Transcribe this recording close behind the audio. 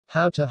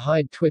How to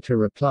hide Twitter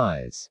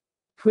replies.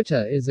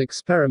 Twitter is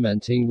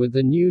experimenting with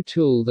a new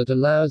tool that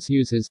allows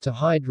users to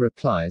hide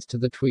replies to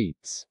the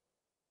tweets.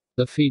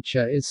 The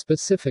feature is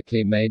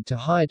specifically made to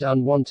hide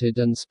unwanted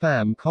and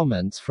spam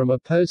comments from a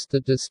post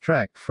that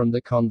distract from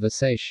the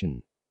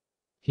conversation.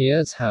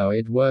 Here's how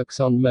it works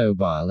on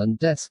mobile and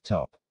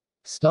desktop.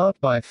 Start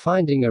by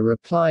finding a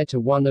reply to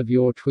one of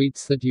your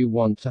tweets that you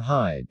want to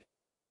hide.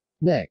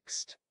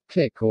 Next,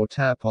 click or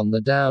tap on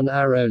the down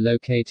arrow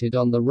located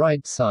on the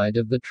right side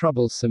of the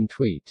troublesome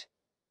tweet.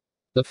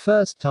 The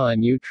first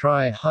time you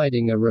try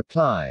hiding a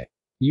reply,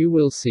 you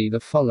will see the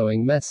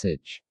following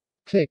message.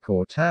 Click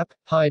or tap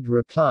Hide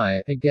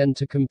Reply again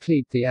to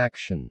complete the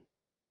action.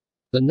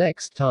 The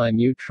next time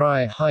you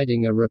try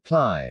hiding a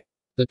reply,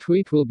 the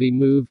tweet will be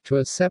moved to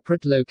a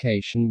separate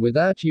location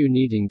without you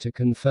needing to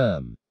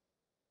confirm.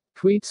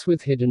 Tweets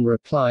with hidden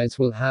replies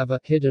will have a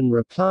hidden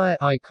reply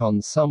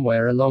icon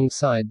somewhere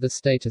alongside the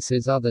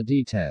status's other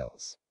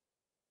details.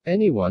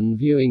 Anyone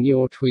viewing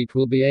your tweet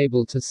will be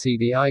able to see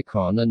the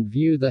icon and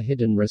view the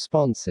hidden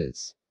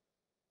responses.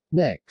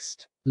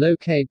 Next,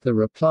 locate the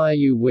reply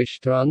you wish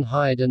to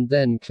unhide and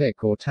then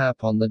click or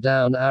tap on the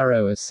down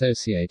arrow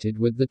associated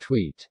with the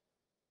tweet.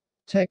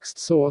 Text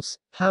source: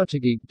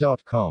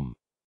 howtogeek.com